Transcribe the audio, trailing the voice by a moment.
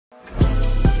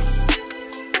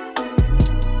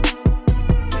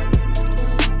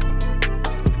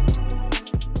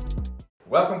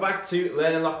back to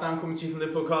Learning Lockdown, coming to you from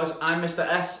Liverpool College. I'm Mr.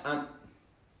 S, and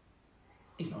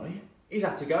he's not here. He's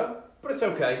had to go, but it's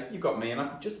okay. You've got me, and I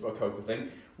can just about cope with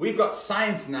things. We've got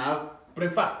science now, but in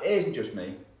fact, it isn't just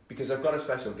me, because I've got a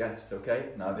special guest, okay?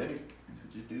 Now, the only thing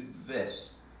is to do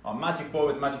this. Our magic boy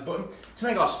with the magic button to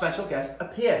make our special guest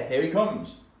appear. Here he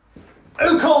comes.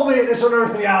 Who called me at this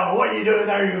unearthly hour? What are you doing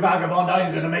there, you vagabond?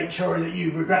 I'm going to make sure that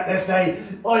you regret this day.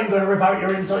 I'm going to rip out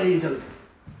your inside easily.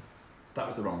 That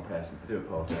was the wrong person. I do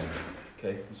apologise.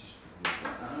 Okay, let's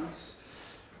just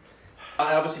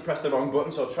I obviously pressed the wrong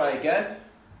button, so I'll try again.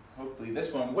 Hopefully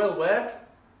this one will work.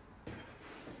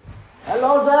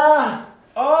 Hello, sir.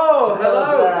 Oh, hello.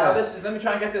 Hello, Now let me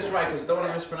try and get this right because I don't want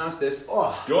to mispronounce this.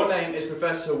 Oh. Your name is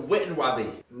Professor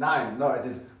Wittenwabby. No, it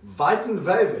is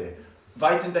Weitenwavy.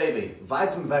 Weitenwavy.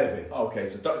 Weitenwavy. Okay,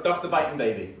 so Dr.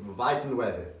 Weitenwavy.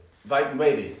 Weitenwavy.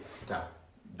 Weitenwavy. Yeah.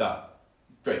 Da.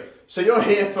 Great. So you're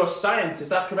here for science, is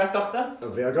that correct, Doctor?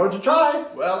 We are going to try.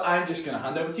 Well, I'm just going to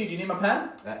hand over to you. Do you need my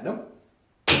pen? No.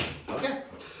 Okay.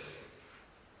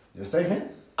 You stay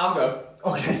here? I'll go.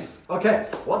 Okay.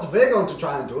 What we're going to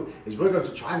try and do is we're going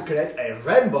to try and create a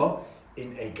rainbow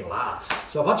in a glass.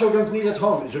 So what you're going to need at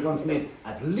home is you're going to need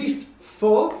at least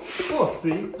 4 or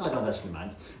 3, I don't actually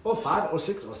mind, or 5 or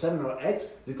 6 or 7 or 8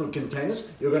 little containers.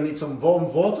 You're going to need some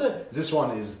warm water. This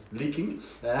one is leaking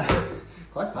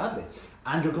quite badly.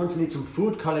 And you're going to need some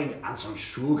food colouring and some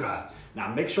sugar.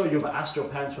 Now make sure you've asked your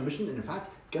parents' permission, and in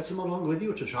fact, get them along with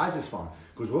you to try this fun,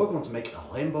 because we're going to make a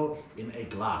rainbow in a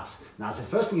glass. Now the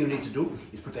first thing you need to do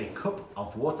is put a cup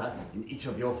of water in each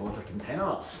of your water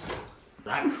containers.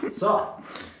 Right, so,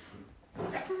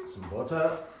 some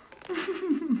water.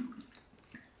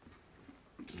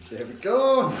 There we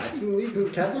go, nice and neat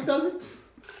and careful does it.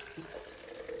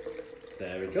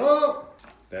 There we go,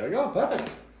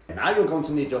 perfect. Now you're going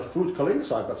to need your food colouring,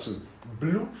 so I've got some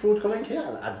blue food colouring here.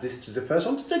 I'll add this to the first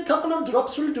one. Just a couple of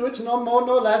drops will do it, no more,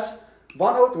 no less.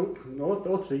 1 or 2,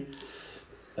 no 3.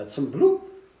 That's some blue,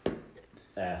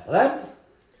 red,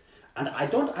 and I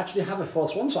don't actually have a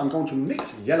fourth one, so I'm going to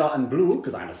mix yellow and blue,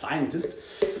 because I'm a scientist.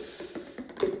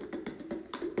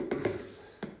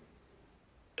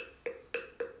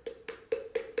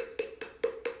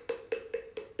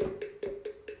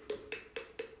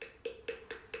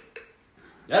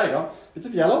 There we go, bits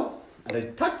of yellow and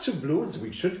a touch of blue, as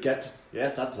we should get,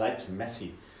 yes, that's right,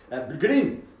 messy.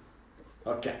 Green.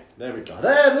 Okay, there we go.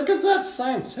 There, look at that,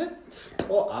 science, eh?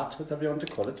 Or art, whatever you want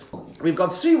to call it. We've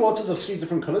got 3 waters of 3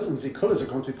 different colours, and the colours are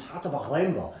going to be part of a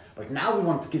rainbow. But now we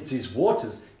want to get these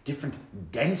waters different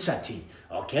density,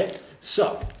 okay?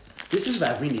 So, this is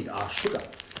where we need our sugar.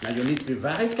 Now you need to be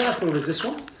very careful with this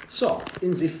one. So,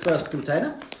 in the first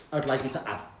container, I would like you to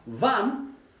add 1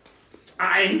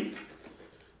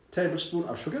 tablespoon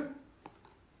of sugar.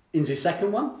 In the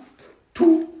second one,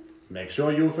 2. Make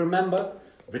sure you remember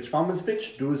which one is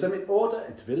which. Do them in order,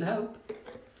 it will help.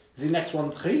 The next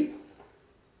one, 3.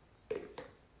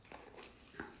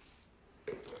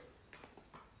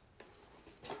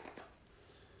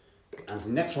 And the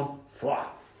next one, 4.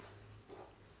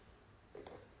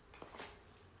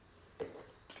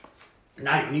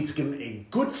 Now you need to give them a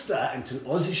good stir until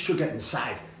all the sugar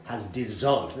inside has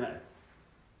dissolved.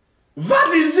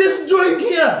 What is this doing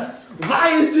here? Why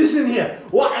is this in here?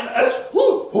 What on earth?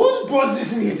 Who's brought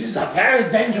this in here? This is a very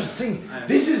dangerous thing.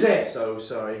 This is a... So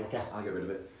sorry. Okay. I'll get rid of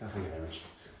it. Thank you very much.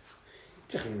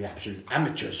 Taking me absolute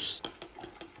amateurs.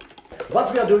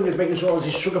 What we are doing is making sure all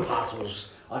these sugar particles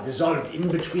are dissolved in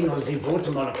between all the water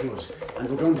molecules, and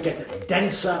we're going to get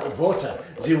denser water.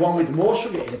 The one with more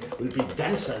sugar in will be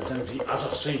denser than the other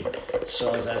 3.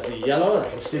 So there's the yellow, I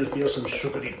can still feel some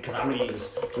sugary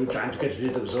caramels, so we're trying to get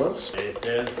rid of those.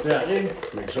 Stir in,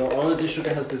 make sure all the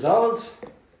sugar has dissolved.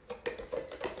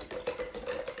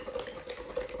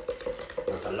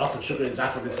 There's a lot of sugar in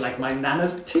that one, it's like my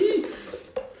nana's tea.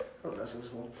 Oh, that's this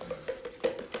one.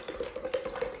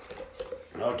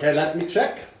 Okay, let me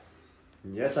check.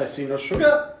 Yes, I see no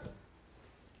sugar.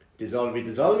 Dissolve.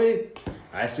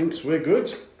 I think we're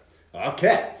good.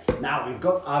 Okay, now we've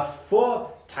got our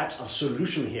 4 types of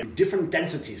solution here, different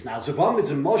densities. Now the one with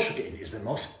the most sugar in is the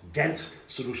most dense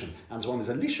solution, and the one with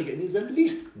the least sugar in is the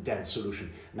least dense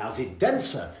solution. Now the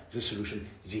denser the solution,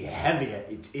 the heavier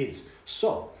it is.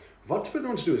 So what we're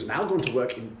going to do is now going to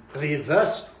work in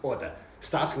reverse order,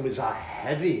 starting with our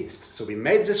heaviest. So we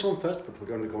made this one first, but we're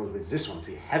going to go with this one,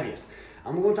 the heaviest.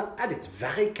 And we're going to add it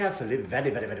very carefully, very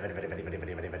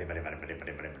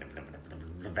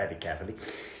carefully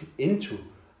into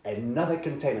another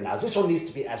container. Now this one needs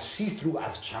to be as see-through,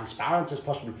 as transparent as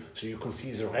possible, so you can see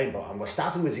the rainbow. And we're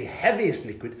starting with the heaviest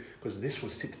liquid, because this will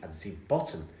sit at the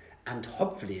bottom And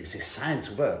hopefully, if this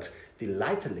science works, the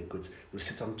lighter liquids will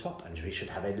sit on top and we should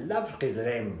have a lovely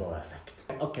rainbow effect.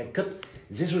 Okay, good.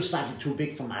 This was slightly too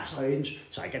big for my syringe,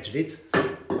 so I get rid of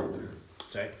it.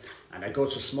 Sorry. And I go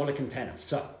to smaller containers.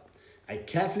 So, I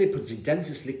carefully put the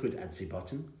densest liquid at the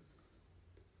bottom.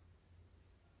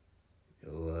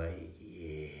 Oh,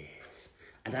 yes.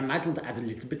 And I might want to add a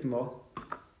little bit more.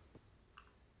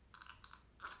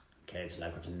 Okay, so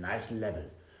I've got a nice level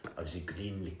of the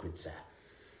green liquids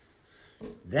there.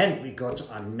 Then we go to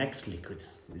our next liquid,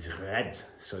 it's red.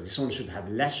 So this one should have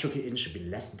less sugar in, should be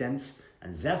less dense,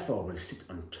 and therefore will sit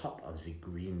on top of the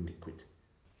green liquid.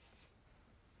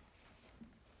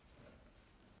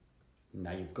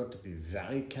 Now you've got to be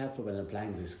very careful when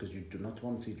applying this because you do not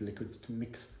want the liquids to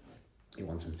mix. You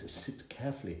want them to sit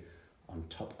carefully on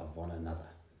top of one another.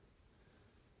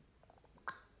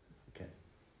 Okay.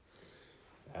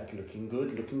 Right, looking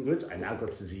good, looking good. I now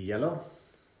got to the yellow.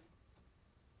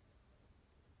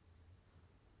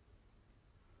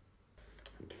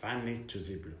 And finally to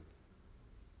the blue.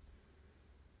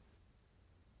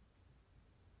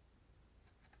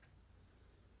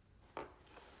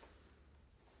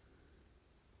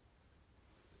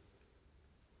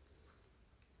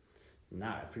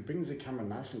 Now, if we bring the camera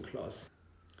nice and close.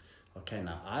 Okay,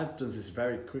 now I've done this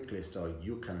very quickly so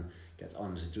you can get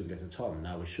on to doing it at home.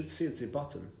 Now we should see at the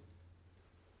bottom.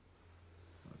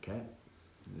 Okay,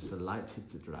 there's a light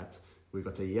hits it right. We've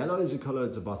got a yellow as the color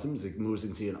at the bottom, it moves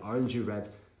into an orangey red,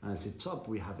 and at the top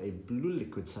we have a blue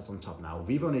liquid set on top. Now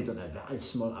we've only done a very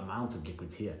small amount of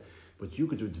liquid here, but you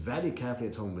could do it very carefully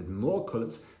at home with more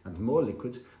colors and more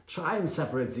liquids. Try and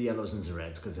separate the yellows and the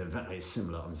reds because they're very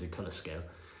similar on the color scale,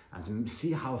 and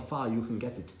see how far you can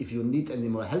get it. If you need any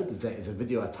more help, there is a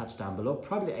video attached down below,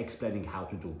 probably explaining how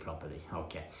to do properly.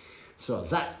 Okay, so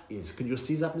that is, could you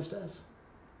see that, Mr. S?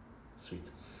 Sweet.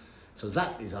 So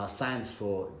that is our science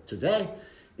for today.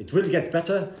 It will get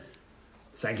better.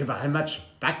 Thank you very much.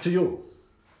 Back to you.